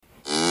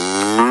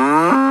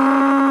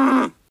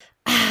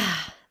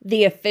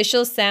the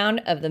official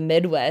sound of the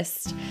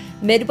Midwest.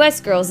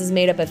 Midwest Girls is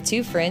made up of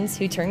two friends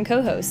who turn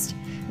co-host.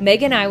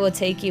 Meg and I will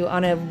take you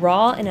on a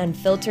raw and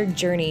unfiltered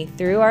journey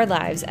through our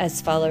lives as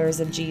followers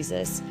of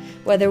Jesus.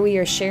 Whether we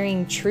are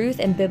sharing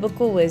truth and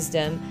biblical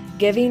wisdom,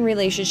 giving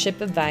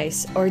relationship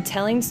advice, or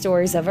telling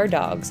stories of our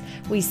dogs,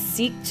 we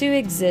seek to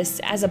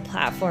exist as a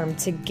platform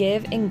to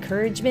give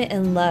encouragement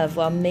and love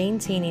while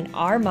maintaining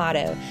our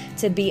motto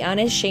to be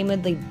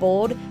unashamedly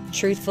bold,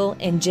 truthful,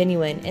 and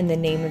genuine in the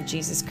name of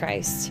Jesus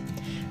Christ.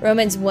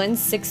 Romans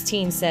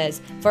 1:16 says,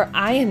 "For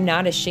I am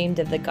not ashamed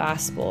of the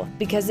gospel,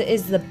 because it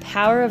is the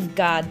power of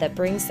God that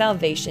brings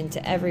salvation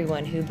to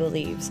everyone who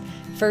believes,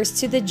 first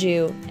to the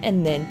Jew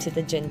and then to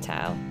the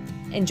Gentile."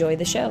 Enjoy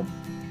the show.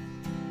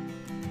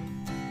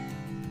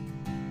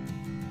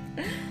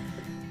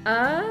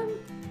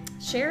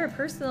 Share a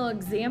personal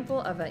example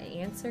of an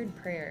answered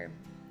prayer.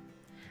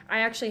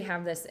 I actually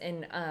have this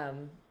in,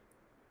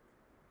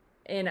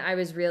 and I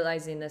was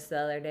realizing this the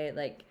other day,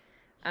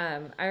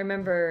 I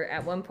remember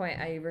at one point,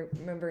 I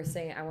remember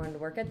saying I wanted to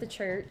work at the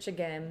church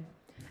again.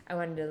 I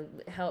wanted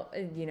to help,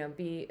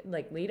 be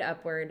lead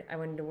upward. I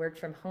wanted to work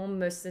from home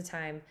most of the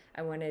time.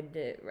 I wanted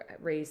to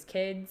raise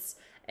kids,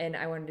 and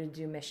I wanted to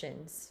do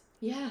missions.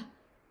 Yeah.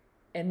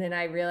 And then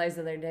I realized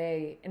the other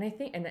day, and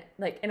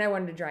I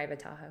wanted to drive a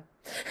Tahoe.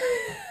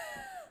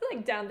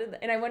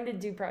 And I wanted to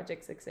do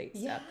Project 6-8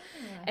 stuff.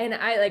 And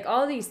I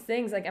all these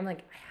things, I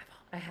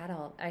have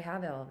all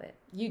of it.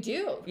 You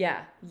do.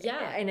 Yeah.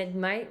 Yeah. And it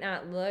might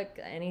not look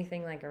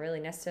anything like a really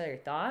necessary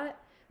thought,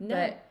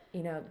 but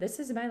this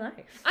is my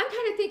life. I'm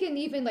kind of thinking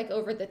even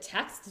over the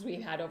texts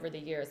we've had over the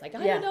years, I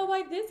don't know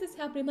why this is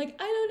happening. I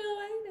don't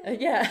know.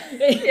 Yeah.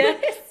 Yeah.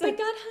 But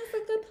God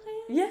has a good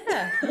plan.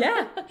 Yeah.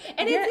 Yeah.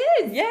 And it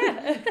is.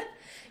 Yeah.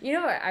 You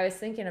know what I was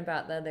thinking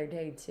about the other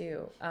day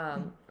too?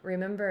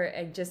 Remember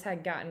I just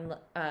had gotten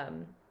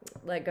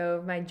let go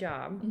of my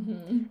job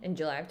in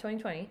July of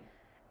 2020.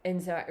 And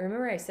so I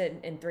remember I said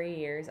in 3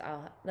 years,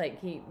 I'll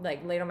he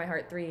laid on my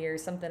heart 3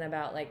 years, something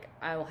about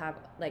I will have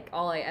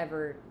all I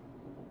ever,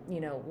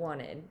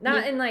 wanted.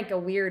 Not in a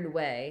weird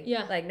way.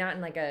 Yeah. Not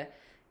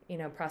in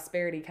a,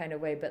 prosperity kind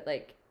of way, but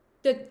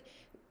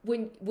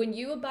when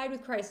you abide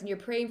with Christ and you're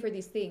praying for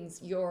these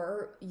things,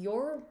 your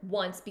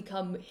wants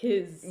become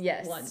his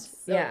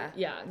wants. So,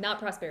 yeah, not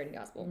prosperity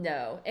gospel.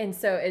 No. And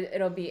so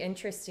it'll be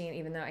interesting,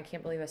 even though I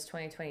can't believe it's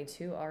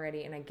 2022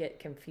 already, and I get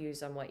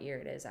confused on what year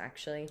it is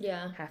actually.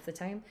 Yeah. Half the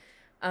time.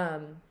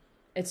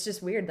 It's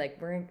just weird.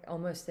 We're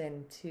almost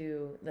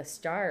into the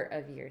start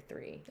of year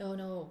 3. Oh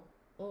no.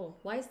 Oh,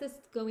 why is this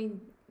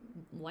going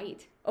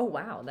white? Oh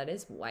wow, that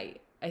is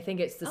white. I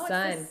think it's the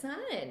sun. It's the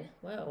sun.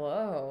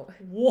 Whoa.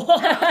 Whoa.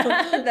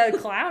 The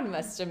cloud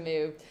must have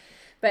moved.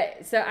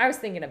 But so I was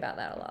thinking about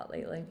that a lot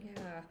lately.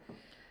 Yeah.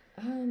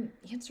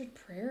 Answered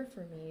prayer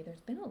for me. There's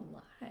been a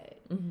lot.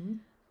 Mm-hmm.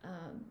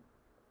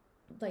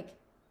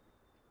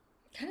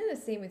 Kind of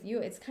the same with you.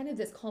 It's kind of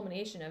this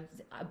culmination of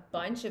a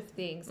bunch of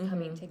things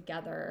coming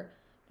together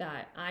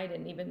that I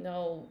didn't even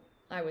know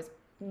I was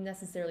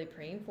necessarily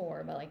praying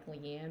for, but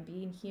Leanne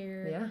being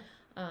here.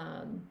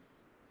 Yeah.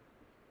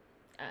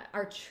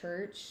 Our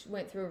church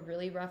went through a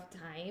really rough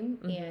time,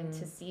 and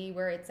to see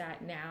where it's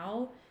at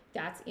now,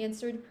 that's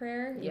answered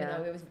prayer. Even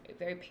though it was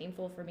very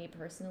painful for me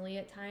personally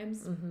at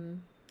times. And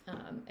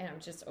I'm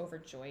just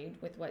overjoyed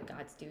with what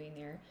God's doing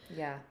there.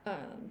 Yeah.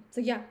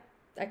 So yeah,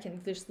 I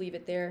can just leave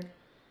it there.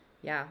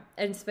 Yeah.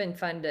 And it's been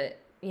fun to,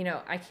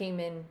 I came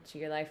into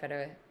your life at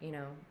a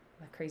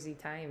crazy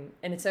time.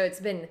 And so it's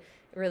been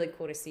really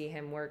cool to see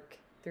him work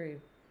through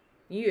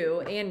you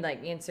and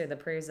answer the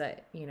prayers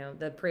that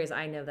the prayers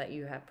I know that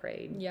you have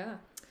prayed. Yeah.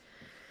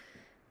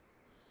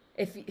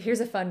 Here's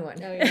a fun one.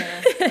 Oh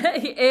yeah.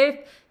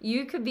 If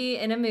you could be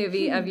in a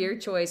movie of your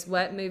choice,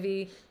 what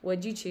movie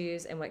would you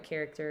choose and what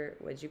character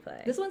would you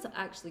play? This one's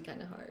actually kind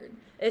of hard.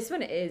 This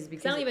one is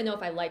because I don't even know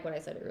if I like what I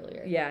said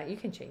earlier. Yeah, you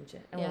can change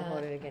it. I won't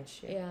hold it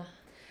against you. Yeah.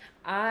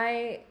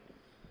 I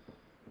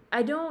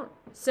don't.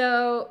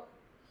 So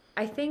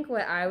I think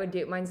what I would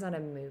do. Mine's not a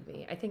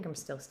movie. I think I'm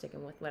still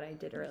sticking with what I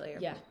did earlier.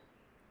 Yeah.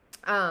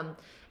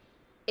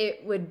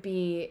 It would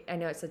be, I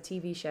know it's a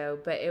TV show,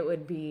 but it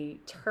would be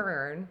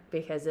Turn,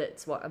 because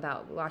it's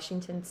about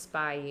Washington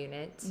Spy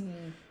Unit.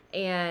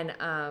 And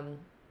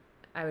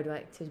I would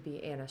like to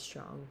be Anna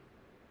Strong.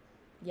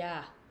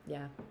 Yeah.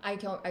 Yeah.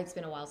 It's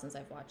been a while since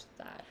I've watched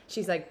that.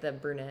 She's the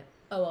brunette.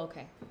 Oh,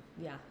 okay.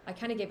 Yeah. I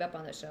kind of gave up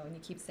on the show, and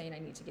you keep saying I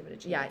need to give it a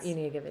chance. Yeah, you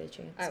need to give it a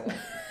chance. I will.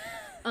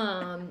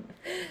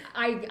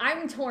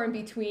 I'm torn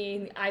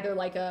between either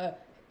a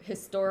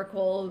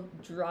historical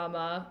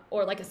drama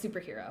or a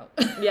superhero.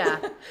 Yeah.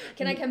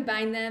 Can I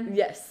combine them?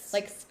 Yes.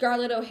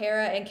 Scarlett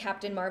O'Hara and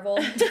Captain Marvel.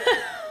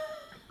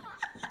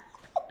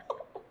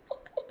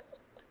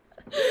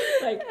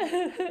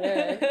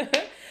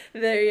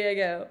 There you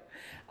go.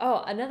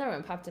 Oh, another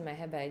one popped in my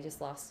head, but I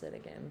just lost it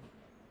again.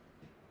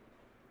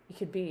 You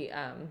could be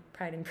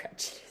Pride and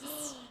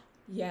Prejudice.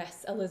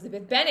 Yes,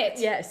 Elizabeth Bennet.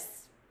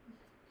 Yes.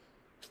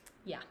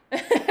 Yeah.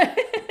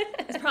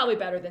 It's probably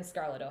better than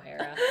Scarlett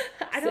O'Hara.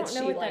 I don't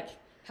know what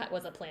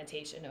was a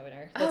plantation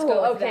owner. Let's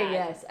go with that.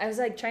 Yes. I was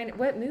like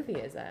what movie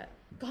is that?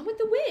 Gone with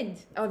the Wind.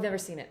 Oh, I've never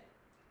seen it.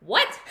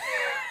 What?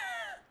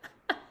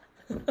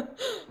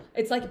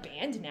 It's like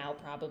banned now,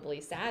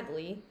 probably,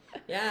 sadly.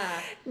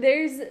 Yeah.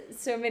 There's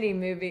so many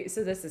movies.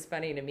 So this is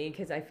funny to me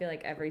because I feel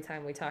like every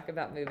time we talk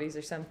about movies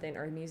or something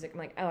or music, I'm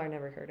like, oh, I've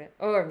never heard it.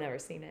 Oh, I've never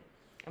seen it.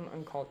 I'm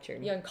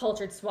uncultured. You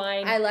uncultured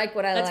swine. I like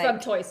what I like. That's from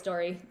Toy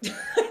Story.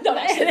 Don't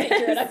actually think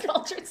you're an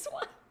uncultured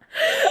swine.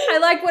 I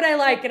like what I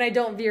like, and I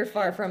don't veer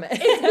far from it.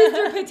 It's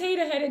Mr.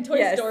 Potato Head in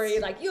Toy Story.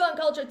 Like, you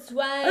uncultured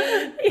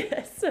swine.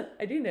 Yes,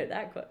 I do know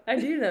that quote. I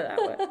do know that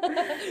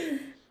one.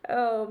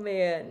 Oh,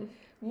 man.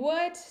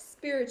 What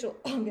spiritual...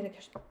 Oh, I'm going to...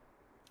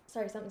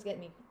 Sorry, something's getting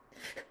me.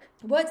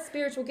 What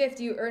spiritual gift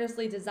do you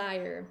earnestly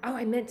desire? Oh,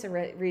 I meant to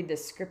read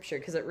this scripture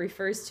because it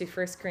refers to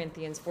 1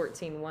 Corinthians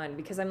 14:1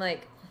 because I'm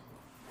like,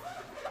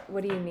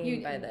 what do you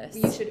mean by this?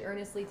 You should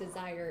earnestly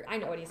desire... I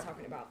know what he's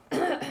talking about.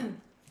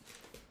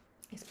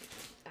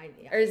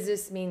 Or does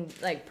this mean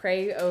like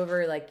pray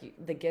over like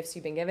the gifts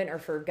you've been given or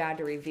for God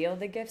to reveal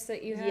the gifts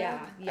that you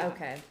have? Yeah.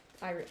 Okay.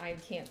 I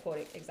can't quote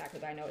it exactly,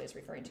 but I know what it's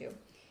referring to.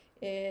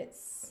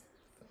 It's...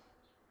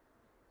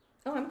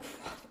 Oh, I'm...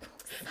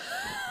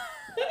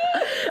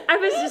 I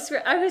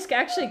was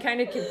actually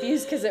kind of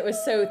confused because it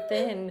was so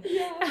thin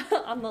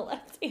on the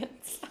left-hand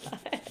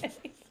side.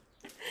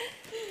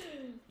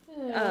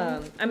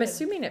 I'm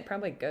assuming it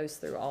probably goes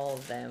through all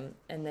of them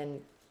and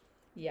then...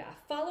 Yeah.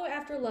 Follow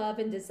after love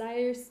and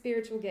desire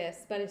spiritual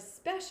gifts, but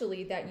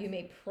especially that you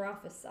may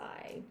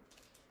prophesy.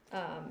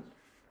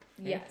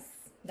 Yes,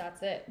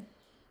 that's it.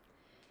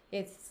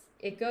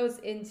 It goes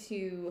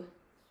into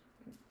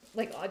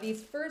like all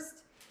these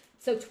first.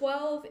 So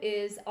 12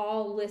 is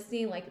all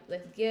listing like the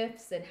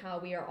gifts and how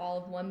we are all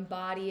of one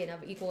body and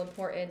of equal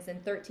importance.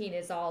 And 13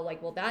 is all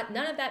like, well, that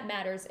none of that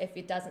matters if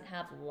it doesn't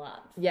have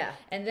love. Yeah.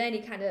 And then he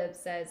kind of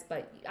says,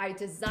 but I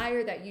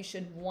desire that you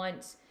should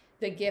want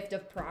the gift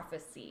of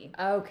prophecy.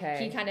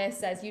 Okay. He kind of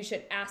says you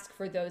should ask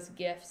for those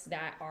gifts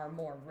that are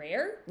more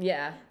rare.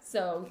 Yeah.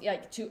 So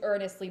like to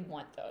earnestly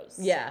want those.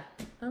 Yeah.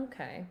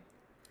 Okay.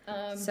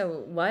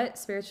 So what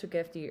spiritual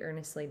gift do you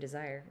earnestly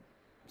desire?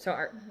 So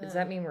does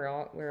that mean we're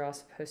all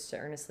supposed to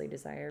earnestly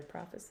desire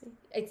prophecy?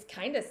 It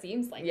kind of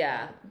seems like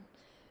that.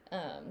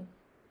 I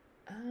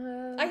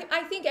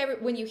think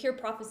when you hear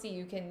prophecy,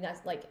 you can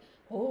that's like,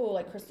 oh,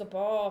 like crystal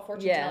ball,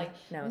 fortune telling.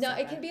 No,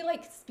 it can be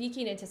like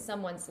speaking into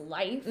someone's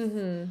life.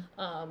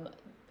 Mm-hmm.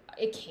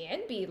 It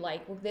can be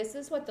like, well, this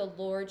is what the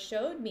Lord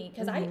showed me.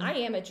 Because I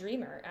am a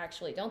dreamer,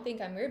 actually. Don't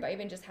think I'm weird, but I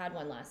even just had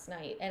one last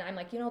night. And I'm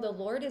like, the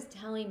Lord is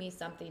telling me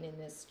something in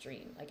this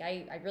dream. Like,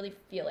 I really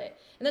feel it.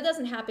 And that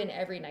doesn't happen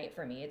every night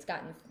for me. It's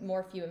gotten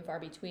more few and far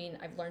between.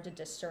 I've learned to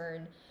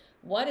discern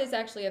what is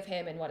actually of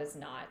him and what is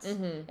not.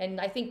 Mm-hmm. And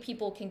I think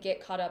people can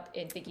get caught up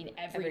in thinking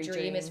every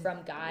dream is from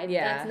God.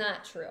 Yeah. That's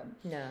not true.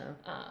 No.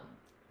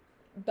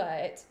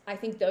 But I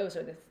think those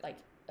are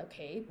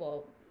okay,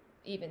 well,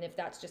 even if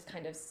that's just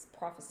kind of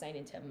prophesying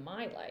into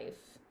my life,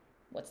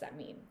 what's that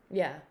mean?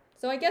 Yeah.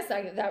 So I guess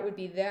that would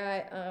be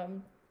that. I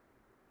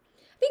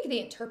think the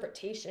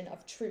interpretation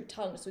of true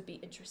tongues would be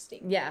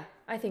interesting. Yeah,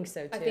 I think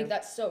so too. I think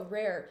that's so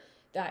rare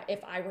that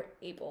if I were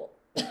able,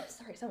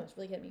 sorry, someone's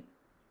really getting me,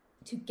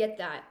 to get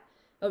that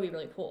would be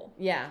really cool.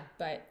 Yeah.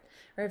 But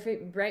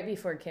right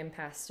before Kim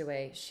passed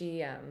away,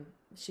 she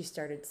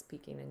started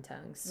speaking in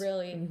tongues.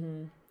 Really?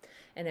 Mm-hmm.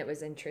 And it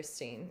was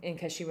interesting, and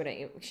because she would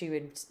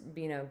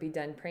be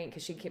done praying,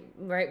 because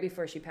right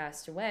before she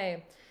passed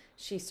away,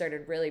 she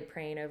started really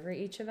praying over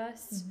each of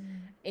us,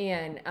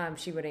 and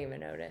she wouldn't even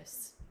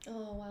notice.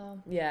 Oh wow.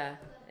 Yeah,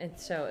 and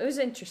so it was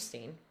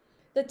interesting.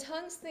 The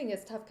tongues thing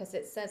is tough because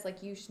it says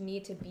like you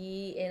need to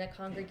be in a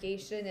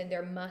congregation and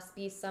there must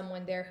be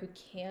someone there who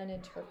can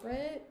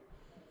interpret.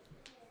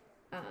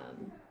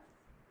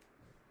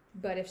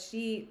 But if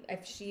she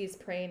is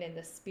praying in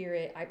the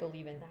spirit, I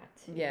believe in that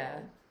too. Yeah.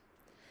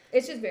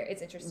 It's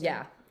interesting.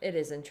 Yeah, it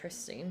is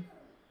interesting.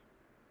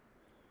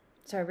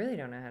 So I really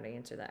don't know how to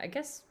answer that. I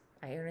guess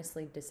I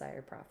earnestly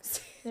desire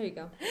prophecy. There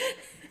you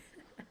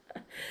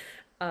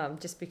go.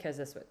 Just because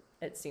that's what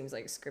it seems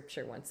like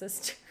Scripture wants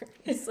us to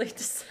earnestly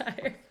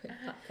desire.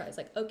 I was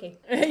like, okay.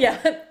 Yeah,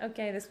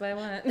 okay, that's what I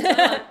want.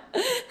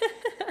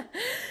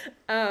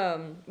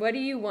 What do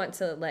you want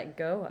to let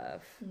go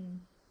of?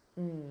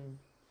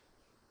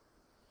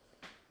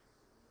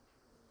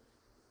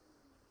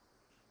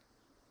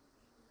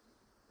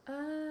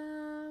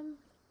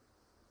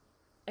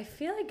 I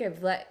feel like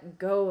I've let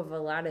go of a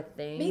lot of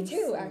things. Me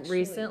too, actually.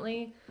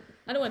 Recently.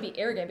 I don't want to be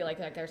arrogant and be like,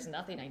 there's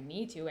nothing I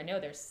need to. I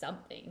know there's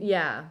something.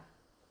 Yeah.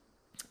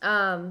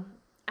 I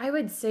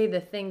would say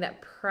the thing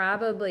that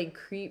probably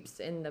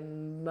creeps in the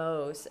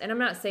most, and I'm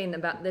not saying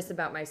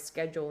about my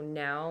schedule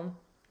now,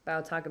 but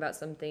I'll talk about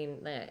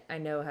something that I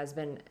know has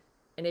been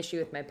an issue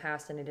with my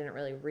past and I didn't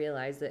really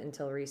realize it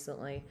until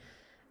recently.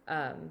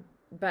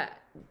 But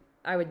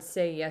I would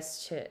say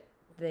yes to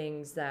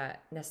things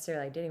that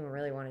necessarily I didn't even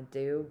really want to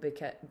do,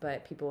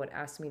 but people would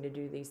ask me to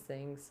do these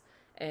things,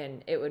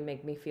 and it would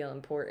make me feel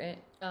important.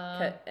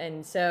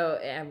 And so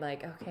I'm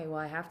like, okay, well,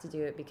 I have to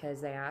do it because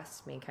they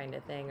asked me, kind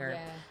of thing, or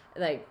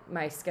like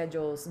my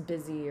schedule's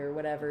busy or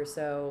whatever.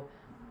 So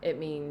it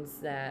means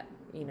that,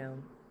 you know,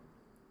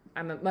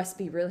 must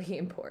be really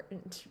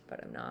important,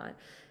 but I'm not.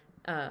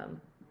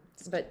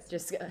 But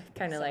just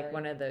kind of like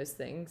one of those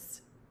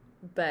things.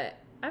 But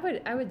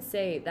I would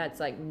say that's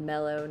like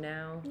mellow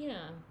now.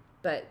 Yeah.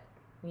 But,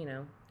 you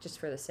know, just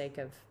for the sake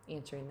of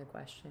answering the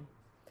question.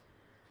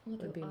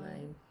 Would be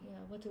mine. Yeah,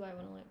 what do I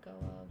want to let go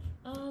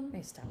of?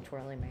 I stop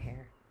twirling my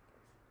hair.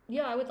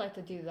 Yeah, I would like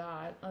to do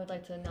that. I would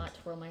like to not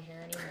twirl my hair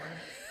anymore.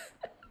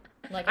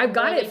 Like I've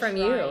got it from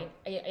you.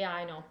 Yeah,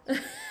 I know.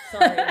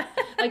 Sorry.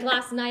 Like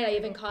last night, I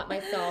even caught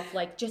myself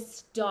like, just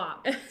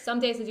stop. Some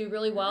days I do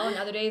really well, and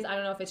other days I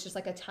don't know if it's just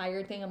like a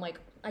tired thing. I'm like,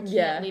 I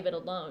can't leave it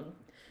alone.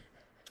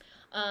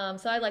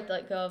 So I'd like to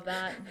let go of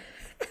that.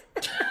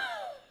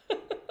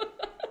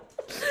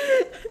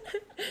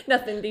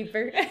 Nothing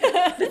deeper.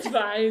 It's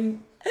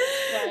fine.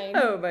 Fine.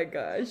 Oh my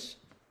gosh.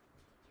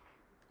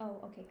 Oh,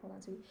 okay. Hold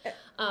on, sweetie.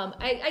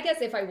 I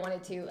guess if I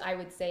wanted to, I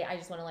would say I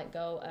just want to let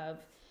go of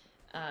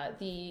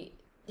the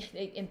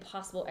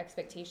impossible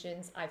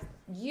expectations I've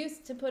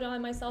used to put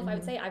on myself. I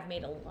would say I've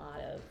made a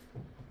lot of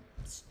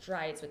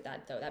strides with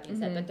that, though. That being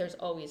said, but there's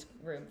always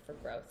room for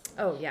growth.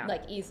 Oh, yeah.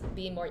 Like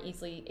being more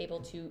easily able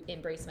to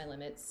embrace my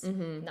limits,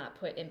 not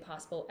put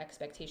impossible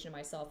expectation on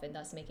myself, and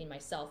thus making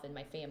myself and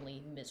my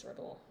family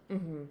miserable.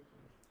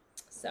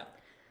 So,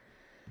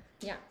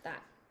 yeah,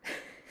 that.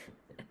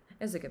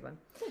 That's a good one.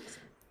 Thanks.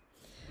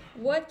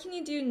 What can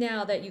you do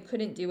now that you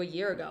couldn't do a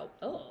year ago?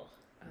 Oh.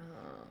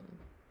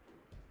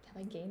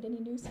 Have I gained any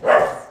new skills?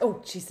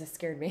 Oh, jeez, that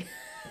scared me.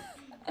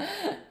 What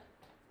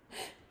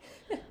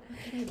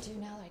can I do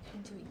now that I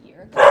couldn't do a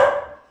year ago?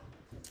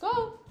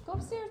 Go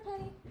upstairs,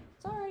 Penny.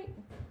 It's all right.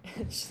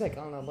 She's like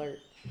on alert.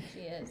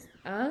 She is.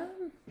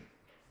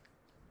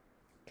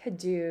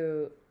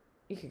 You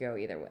could go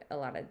either way, a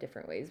lot of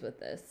different ways with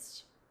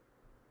this.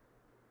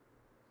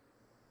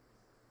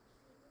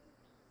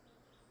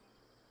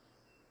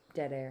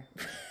 Dead air.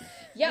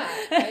 Yeah,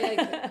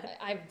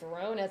 I've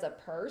grown as a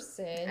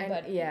person,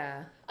 but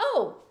yeah.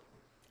 Oh,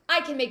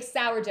 I can make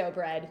sourdough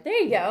bread.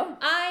 There you go.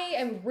 I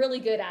am really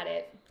good at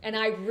it. And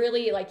I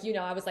really,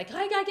 I was like,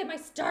 I gotta get my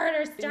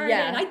starter started,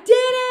 yeah. And I did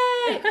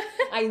it!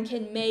 I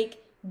can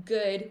make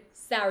good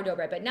sourdough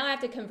bread, but now I have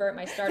to convert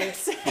my starter.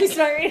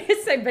 Sorry to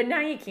say, but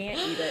now you can't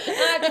eat it.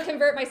 I have to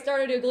convert my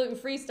starter to a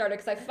gluten-free starter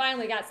because I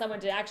finally got someone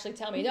to actually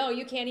tell me, no,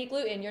 you can't eat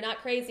gluten, you're not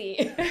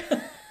crazy.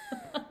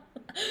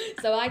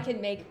 So I can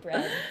make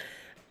bread.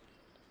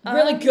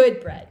 Really good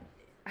bread.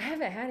 I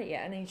haven't had it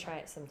yet. I need to try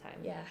it sometime.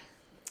 Yeah,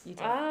 you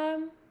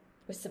do.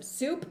 With some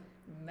soup,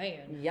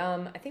 man.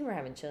 Yum. I think we're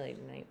having chili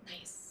tonight.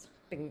 Nice.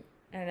 I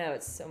don't know.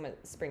 It's so much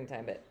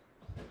springtime, but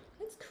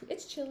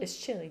it's chilly. It's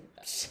chilly.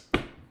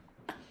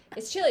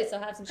 It's chilly, so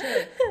have some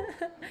chili.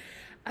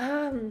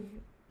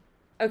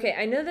 Okay.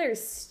 I know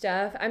there's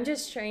stuff. I'm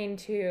just trying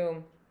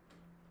to.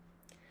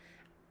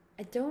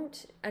 I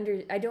don't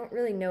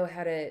really know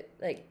how to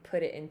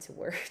put it into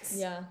words.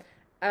 Yeah.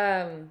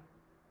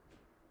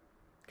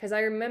 Because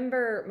I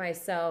remember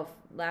myself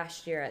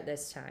last year at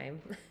this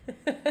time,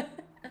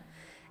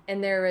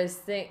 and there was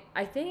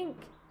I think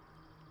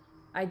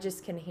I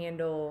just can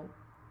handle,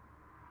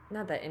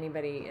 not that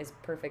anybody is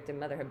perfect in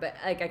motherhood, but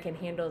I can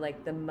handle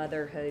the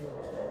motherhood,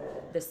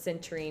 the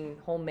centering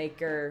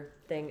homemaker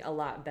thing a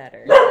lot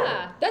better.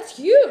 Yeah, that's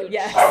huge.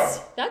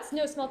 Yes. That's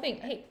no small thing.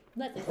 Hey,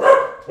 Leslie.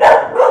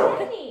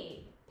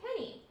 Penny,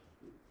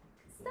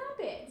 stop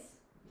it.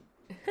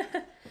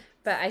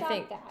 But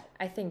Stop that.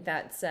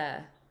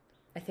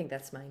 I think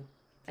that's mine.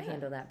 I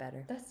handle that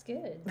better. That's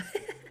good.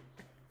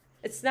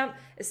 It's not,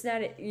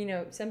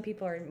 some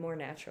people are more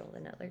natural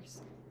than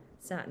others.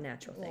 It's not a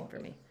natural thing for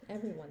me.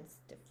 Everyone's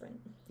different.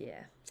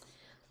 Yeah.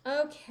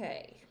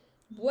 Okay.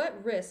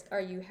 What risk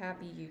are you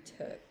happy you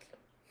took?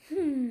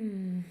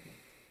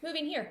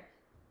 Moving here.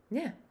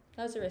 Yeah.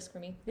 That was a risk for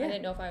me. Yeah. I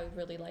didn't know if I would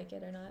really like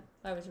it or not.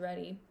 I was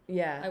ready.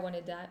 Yeah. I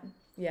wanted that.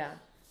 Yeah.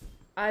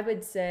 I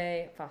would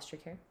say foster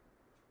care.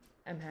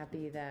 I'm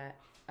happy that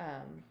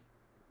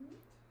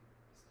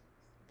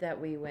that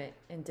we went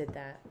and did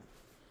that.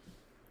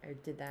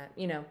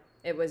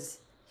 It was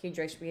huge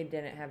risk. We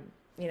didn't have,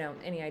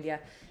 any idea.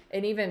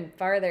 And even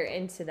farther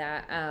into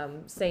that,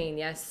 saying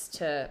yes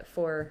to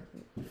four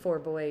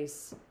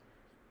boys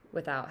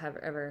without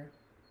ever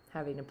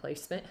having a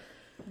placement.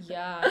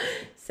 Yeah.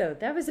 So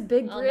that was a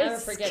big risk. I'll never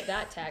forget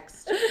that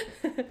text.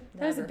 That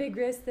was a big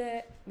risk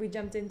that we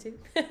jumped into.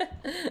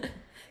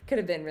 Could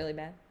have been really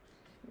bad.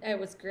 It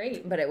was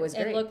great. But it was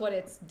great. And look what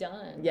it's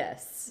done.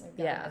 Yes.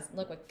 Yeah.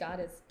 Look what God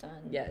has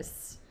done.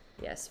 Yes.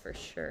 Yes, for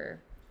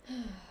sure.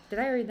 Did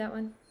I read that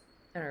one?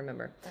 I don't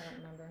remember. I don't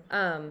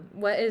remember.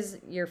 What is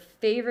your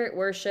favorite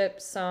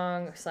worship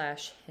song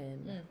 /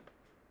 hymn?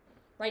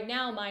 Right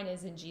now, mine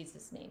is In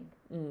Jesus' Name.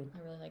 I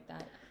really like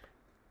that.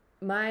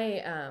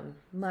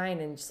 Mine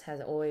and just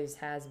always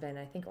has been,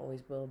 I think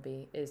always will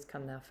be, is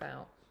Come Thou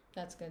Fount.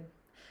 That's good.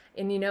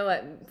 And you know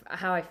what?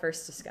 How I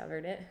first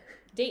discovered it?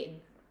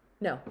 Dayton.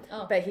 No,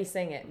 but he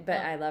sang it.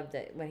 But I loved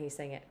it when he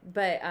sang it.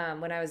 But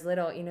when I was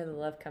little, you know the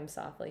Love Comes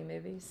Softly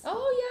movies?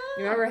 Oh,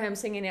 yeah. You remember him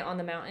singing it on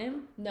the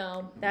mountain?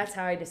 No. That's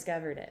how I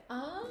discovered it.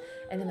 Oh.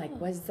 And then like,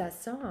 what is that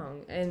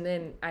song? And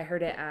then I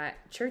heard it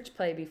at church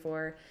play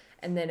before.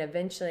 And then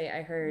eventually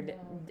I heard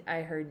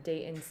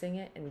Dayton sing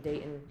it, and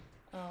Dayton...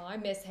 Oh, I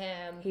miss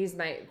him. He's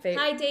my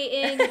favorite. Hi,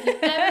 Dayton. If you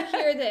ever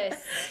hear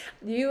this,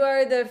 you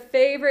are the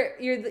favorite.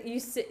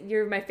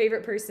 You're my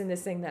favorite person to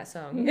sing that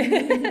song.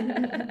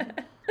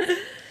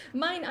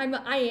 Mine.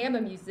 I am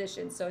a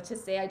musician, so to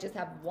say I just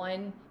have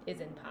one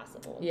is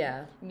impossible.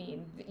 Yeah. I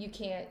mean, you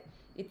can't.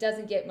 It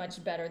doesn't get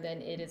much better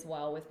than It Is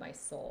Well With My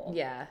Soul.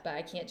 Yeah. But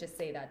I can't just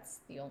say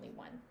that's the only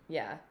one.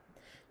 Yeah.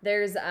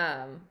 There's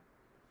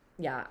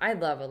yeah, I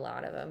love a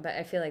lot of them, but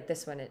I feel like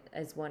this one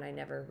is one I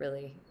never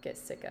really get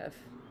sick of.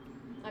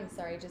 I'm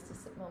sorry, just a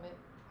moment.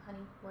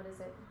 Honey, what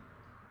is it?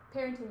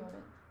 Parenting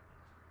moment.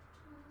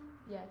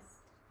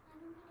 Yes. I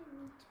don't really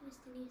need to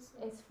Mr. Nielsen.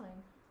 It's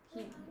fine.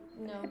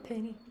 No.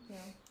 Penny.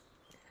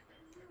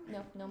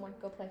 No more.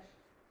 Go play.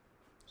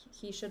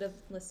 He should have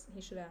listened.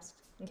 He should have asked.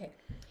 Okay.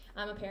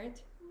 I'm a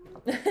parent.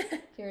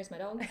 Here's my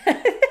dog.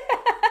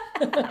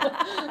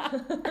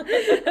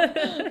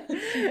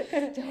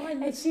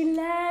 And she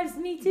loves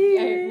me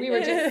too. We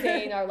were just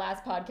saying our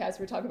last podcast,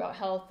 we were talking about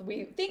health.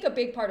 We think a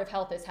big part of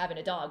health is having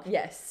a dog.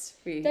 Yes.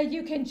 That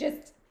you can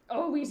just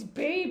always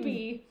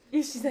baby.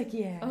 She's like,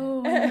 yeah.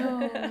 Oh,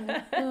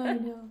 no. I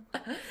know.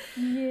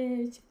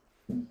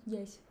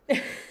 Yes.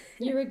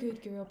 You're a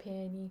good girl,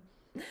 Penny.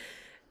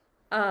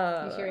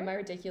 You hearing my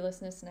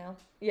ridiculousness now?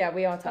 Yeah,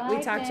 we all talk. Bye,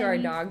 We talk to our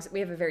Penny. dogs. We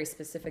have a very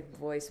specific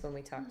voice when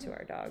we talk to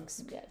our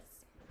dogs. Yes.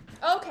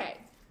 Okay.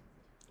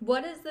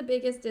 What is the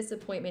biggest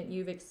disappointment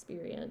you've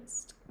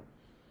experienced?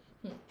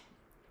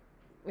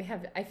 We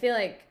have, I feel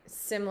like,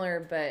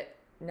 similar but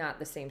not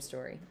the same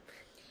story.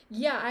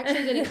 Yeah, I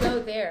actually didn't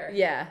go there.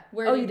 Yeah.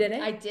 Where you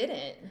didn't? I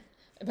didn't.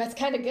 That's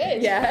kind of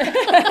good. Yeah.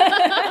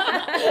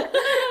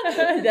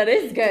 That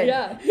is good.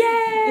 Yeah.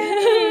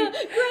 Yay!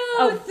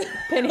 Growth.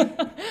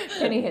 Oh,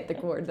 Penny hit the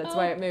cord. That's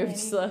why it moved Penny.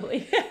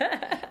 slowly.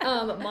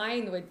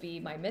 Mine would be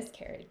my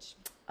miscarriage.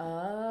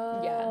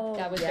 Oh. Yeah,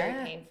 that was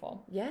very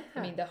painful. Yeah.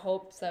 I mean, the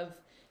hopes of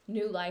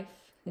new life.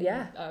 And,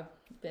 Yeah.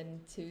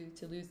 then to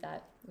lose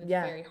that was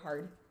Yeah. very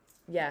hard.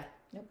 Yeah.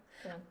 Nope.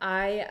 Go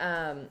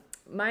on.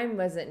 Mine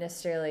wasn't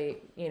necessarily,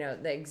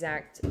 the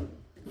exact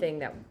thing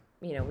that,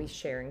 we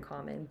share in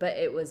common, but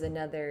it was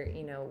another,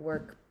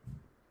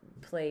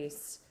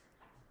 workplace,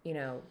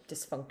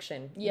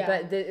 dysfunction. Yeah.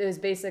 But it was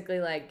basically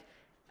like,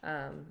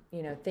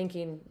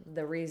 thinking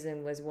the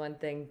reason was one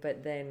thing,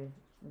 but then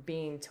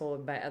being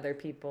told by other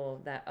people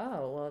that,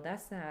 oh, well,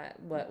 that's not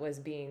what was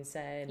being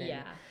said. And,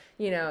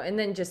 Yeah. and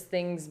then just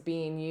things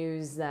being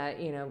used that,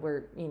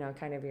 were,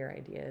 kind of your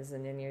ideas.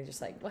 And then you're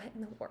just like, what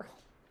in the world?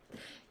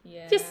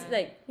 Yeah. Just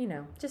like,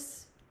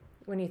 just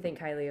when you think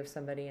highly of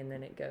somebody and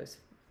then it goes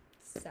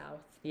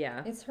south.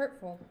 Yeah. It's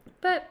hurtful.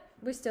 But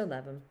we still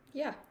love them.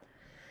 Yeah.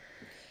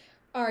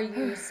 Are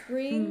you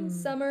spring,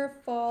 summer,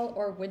 fall,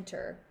 or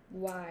winter?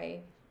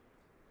 Why?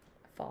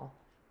 Fall.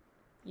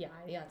 Yeah,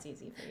 it's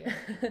easy for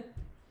you.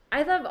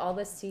 I love all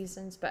the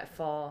seasons, but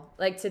fall,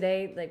 like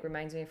today,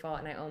 reminds me of fall.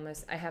 And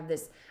I have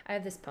this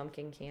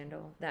pumpkin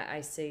candle that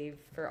I save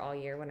for all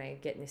year when I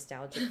get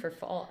nostalgic for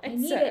fall.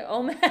 And need it.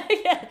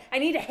 I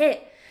need a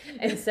hit.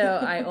 And so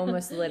I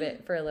almost lit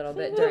it for a little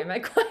bit during my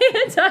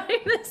quiet time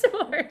this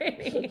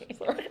morning.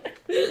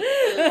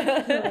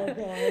 Oh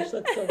gosh,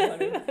 that's so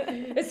funny.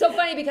 It's so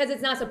funny because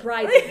it's not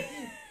surprising.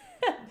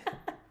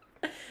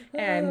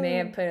 And I may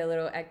have put a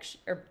little extra,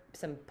 or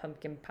some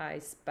pumpkin pie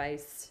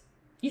spice.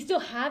 You still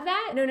have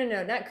that? No,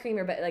 not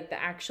creamer, but like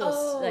the actual,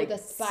 the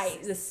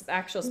spice. The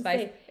actual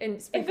spice. And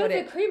If sprinkled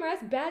it's a creamer,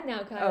 that's bad now,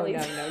 Oh, Kylie.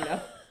 no.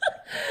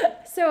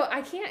 So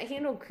I can't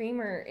handle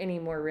creamer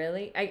anymore,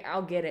 really.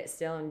 I'll get it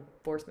still and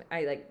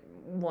I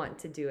want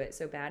to do it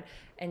so bad.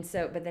 And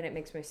so, but then it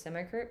makes my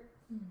stomach hurt.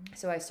 Mm-hmm.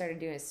 So I started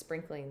doing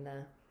sprinkling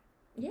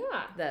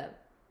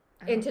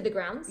into the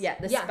grounds?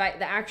 the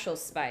actual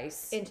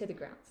spice. Into the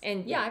grounds.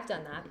 And yeah, I've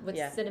done that with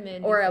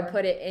cinnamon. Or before. I'll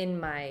put it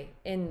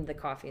in the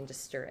coffee and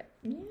just stir it.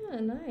 Yeah,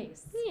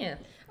 nice. Yeah.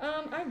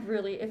 I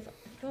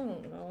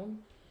don't know.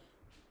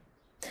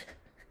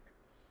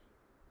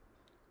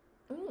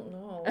 I don't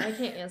know. I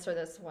can't answer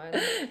this one.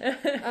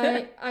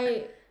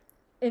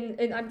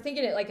 And I'm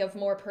thinking it of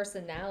more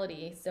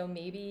personality. So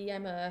maybe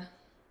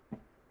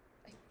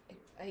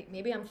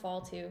maybe I'm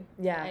fall too.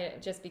 Yeah.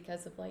 Just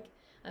because of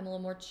I'm a little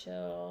more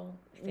chill.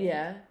 I think.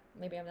 Yeah.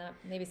 Maybe I'm not.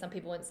 Maybe some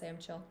people wouldn't say I'm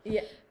chill.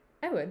 Yeah,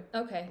 I would.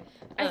 Okay.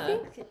 I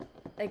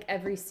think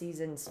every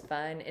season's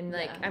fun and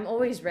Yeah. I'm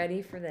always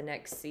ready for the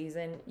next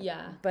season.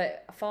 Yeah.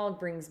 But fall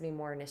brings me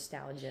more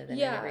nostalgia than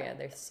every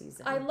other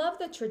season. I love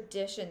the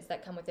traditions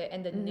that come with it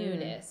and the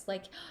newness.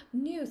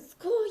 New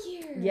school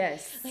year.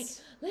 Yes.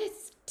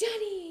 Let's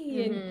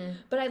study.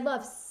 But I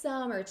love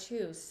summer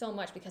too so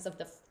much because of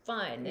the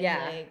fun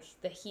and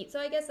the heat. So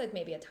I guess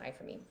maybe a tie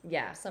for me.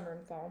 Yeah. Summer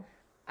and fall.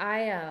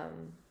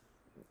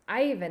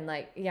 I even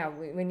I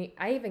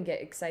even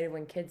get excited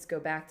when kids go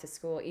back to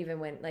school, even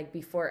when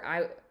before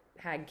I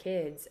had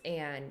kids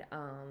and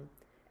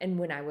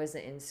when I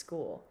wasn't in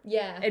school.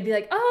 Yeah. It'd be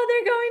like, oh,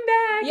 they're going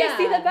back. Yeah. I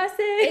see the buses.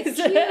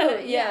 It's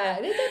cute. Yeah.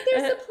 They got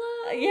their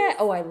supplies. Yeah.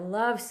 Oh, I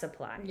love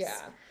supplies. Yeah.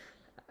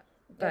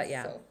 But That's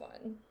yeah, so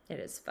fun. it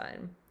is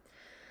fun.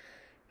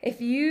 If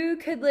you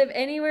could live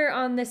anywhere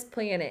on this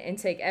planet and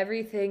take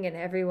everything and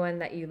everyone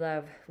that you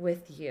love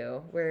with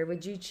you, where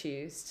would you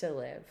choose to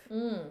live?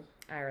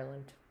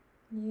 Ireland.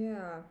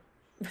 Yeah.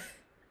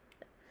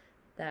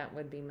 That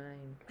would be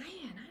mine. Man,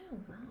 I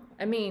don't know.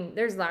 I mean,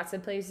 there's lots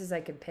of places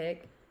I could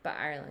pick, but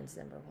Ireland's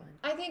number one.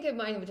 I think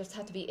mine would just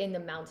have to be in the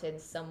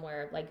mountains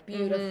somewhere, like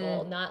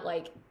beautiful, not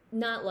like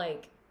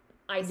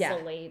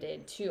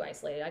isolated, too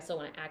isolated. I still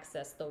want to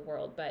access the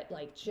world, but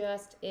like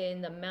just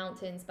in the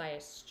mountains by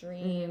a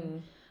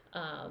stream.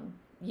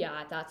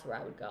 Yeah, that's where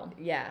I would go.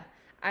 Yeah.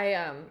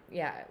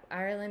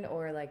 Ireland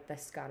or like the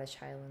Scottish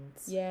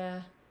Highlands.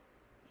 Yeah.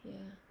 Yeah.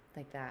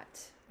 Like that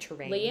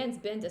terrain. Leanne's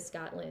been to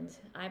Scotland.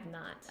 I've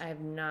not. I have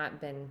not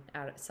been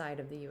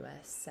outside of the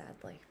U.S.,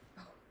 sadly.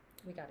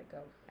 We gotta go.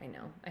 I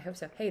know. I hope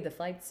so. Hey, the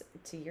flights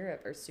to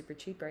Europe are super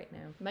cheap right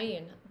now.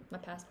 My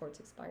passport's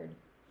expired.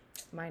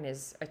 Mine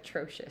is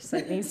atrocious.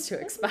 It needs to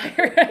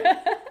expire.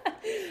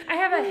 I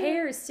have a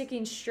hair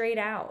sticking straight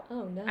out.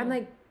 Oh no. I'm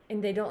like,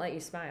 and they don't let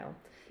you smile.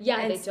 Yeah,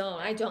 and they don't.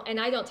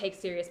 I don't take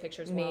serious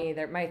pictures. Me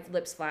either. My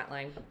lips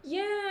flatline.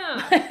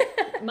 Yeah.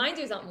 Mine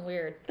do something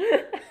weird.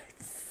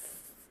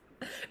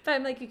 But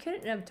I'm like, you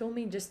couldn't have told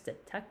me just to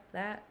tuck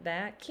that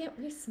back. Can't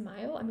we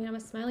smile? I mean, I'm a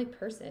smiley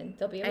person.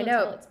 They'll be able I to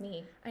know. tell it's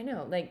me. I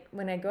know. Like,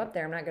 when I go up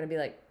there, I'm not going to be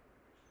like,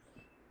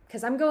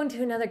 because I'm going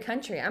to another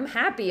country. I'm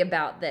happy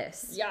about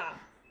this. Yeah.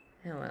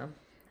 Oh, well.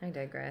 I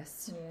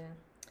digress. Yeah.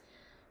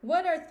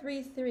 What are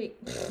three?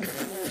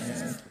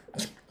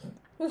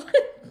 What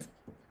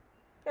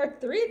are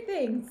 3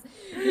 things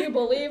you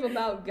believe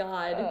about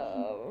God?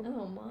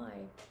 Oh my.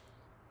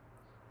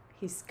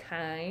 He's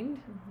kind,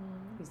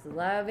 he's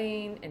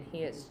loving, and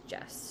he is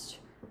just.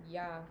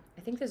 Yeah.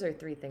 I think those are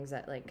 3 things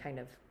that like kind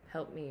of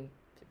help me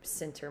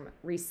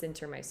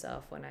recenter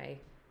myself when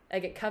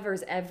like it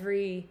covers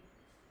every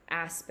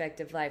aspect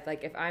of life.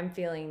 Like if I'm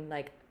feeling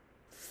like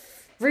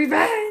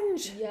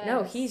revenge,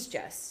 no, he's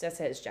just, that's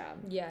his job.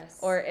 Yes.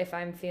 Or if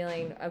I'm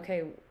feeling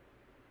okay,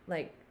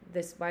 like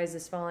this, why is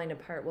this falling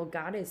apart? Well,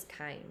 God is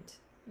kind,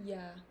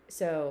 yeah.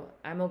 so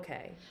I'm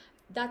okay.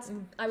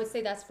 I would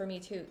say that's for me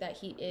too, that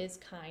he is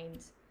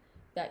kind,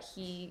 that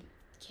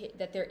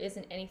that there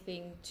isn't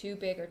anything too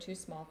big or too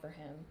small for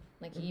him.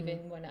 Like even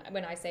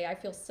when I say I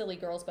feel silly,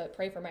 girls, but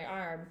pray for my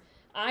arm,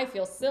 I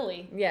feel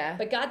silly. Yeah.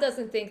 But God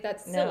doesn't think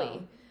that's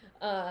silly.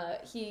 No.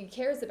 He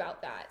cares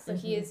about that. So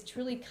he is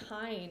truly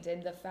kind,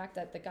 and the fact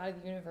that the God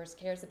of the universe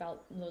cares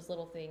about those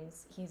little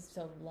things, he's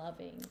so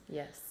loving.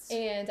 Yes.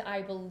 And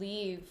I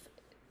believe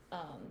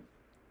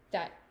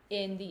that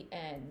in the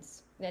end,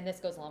 and this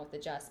goes along with the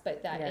just,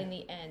 but that in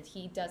the end,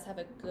 he does have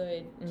a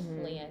good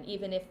plan,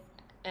 even if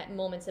at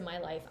moments in my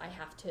life I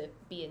have to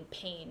be in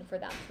pain for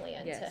that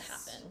plan to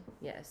happen.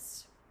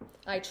 Yes.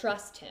 I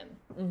trust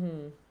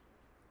him.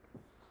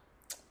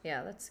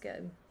 Yeah, that's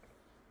good.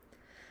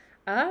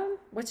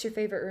 What's your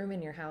favorite room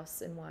in your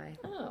house and why?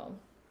 Oh,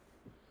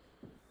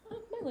 my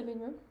living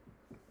room.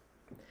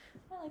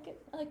 I like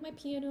it. I like my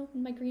piano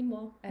and my green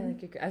wall. I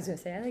was gonna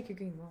say, I like your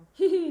green wall.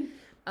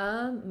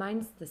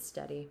 Mine's the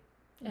study.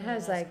 It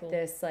has like cool.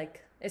 this,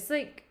 like, it's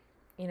like,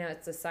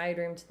 it's a side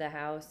room to the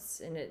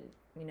house, and it,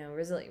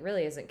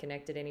 really isn't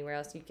connected anywhere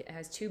else. It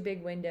has 2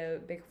 big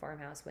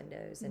farmhouse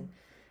windows, and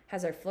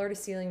has our floor to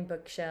ceiling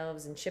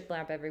bookshelves and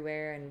shiplap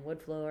everywhere and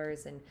wood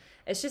floors. And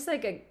it's just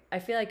like I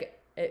feel like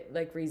it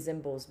like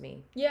resembles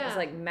me. Yeah. It's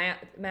like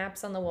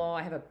maps on the wall.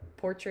 I have a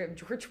portrait of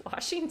George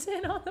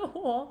Washington on the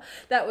wall.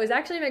 That was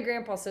actually my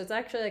grandpa. So it's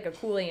actually like a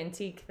cool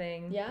antique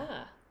thing.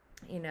 Yeah.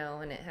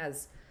 And it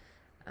has,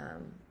 I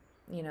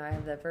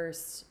have the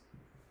verse,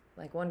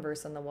 like one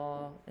verse on the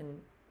wall in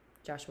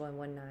Joshua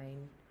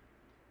 1:9.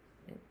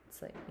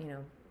 It's like,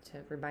 to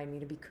remind me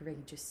to be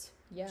courageous,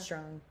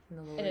 strong in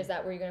the Lord. And is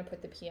that where you're going to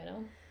put the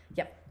piano?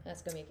 Yep.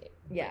 That's going to make it.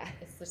 Yeah.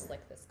 It's just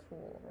like this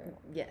cool room.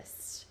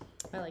 Yes.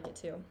 I like it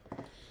too.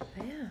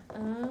 But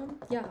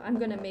yeah, I'm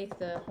going to make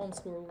the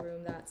homeschool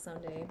room that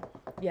Sunday.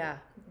 Yeah.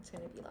 It's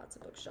going to be lots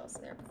of bookshelves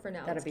in there. But for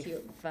now, That'll be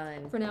cute.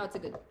 fun. For now, it's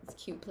a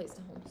cute place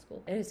to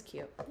homeschool. It is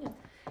cute. Yeah.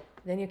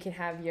 Then you can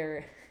have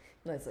your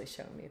Leslie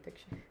showing me a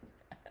picture.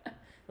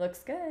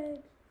 Looks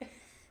good.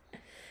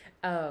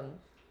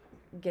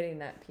 Getting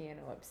that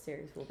piano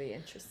upstairs will be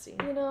interesting.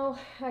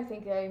 I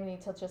think I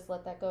need to just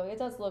let that go. It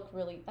does look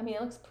really,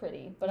 it looks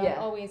pretty, but Yeah.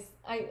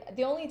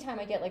 the only time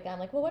I get like that, I'm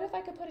like, well, what if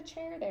I could put a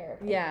chair there?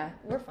 Yeah.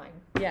 We're fine.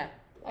 Yeah.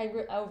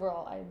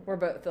 We're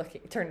both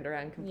looking, turned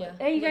around completely.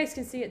 Yeah. Hey, you guys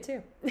can see it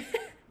too. This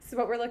is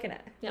what we're looking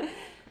at. Yeah.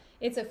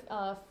 It's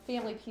a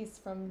family piece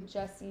from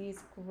Jesse's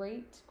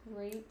great.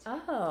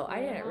 Oh, I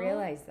didn't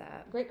realize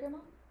that. Great grandma?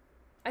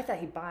 I thought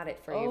he bought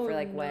it for you for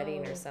like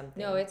wedding or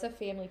something. No, it's a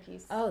family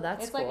piece. Oh,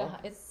 that's it's cool.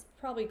 Like it's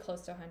probably close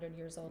to 100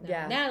 years old now.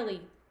 Yeah.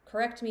 Natalie,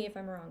 correct me if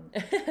I'm wrong.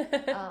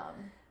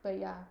 But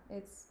yeah,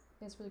 it's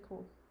really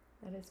cool.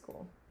 That is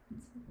cool.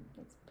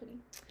 It's pretty.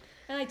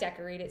 And I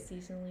decorate it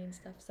seasonally and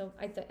stuff, so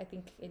I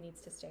think it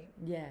needs to stay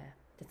Yeah,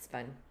 that's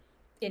fun.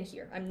 in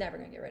here. I'm never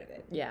gonna get rid of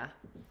it. Yeah.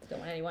 Don't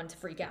want anyone to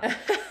freak out.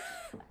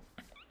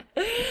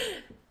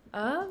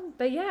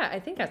 But yeah, I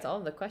think that's all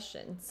the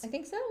questions. I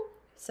think so.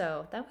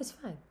 So that was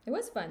fun. It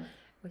was fun.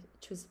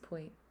 Which was the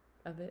point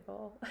of it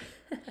all.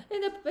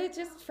 But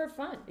just for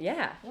fun.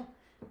 Yeah. Yeah.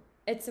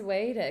 It's a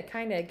way to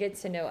kind of get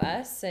to know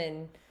us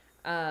and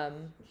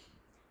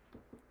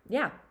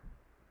yeah.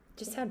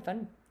 Just had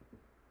fun.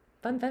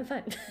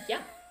 Fun.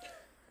 Yeah.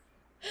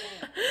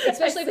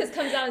 Especially if this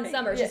comes out in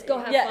summer. Just go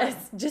have fun.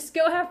 Just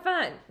go have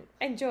fun.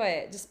 Enjoy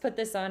it. Just put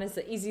this on as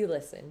an easy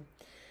listen.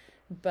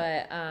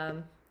 But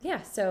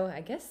yeah, so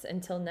I guess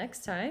until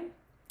next time,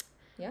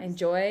 Yes.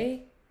 enjoy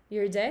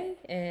your day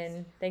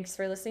and thanks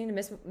for listening to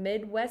Miss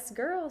Midwest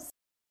Girls.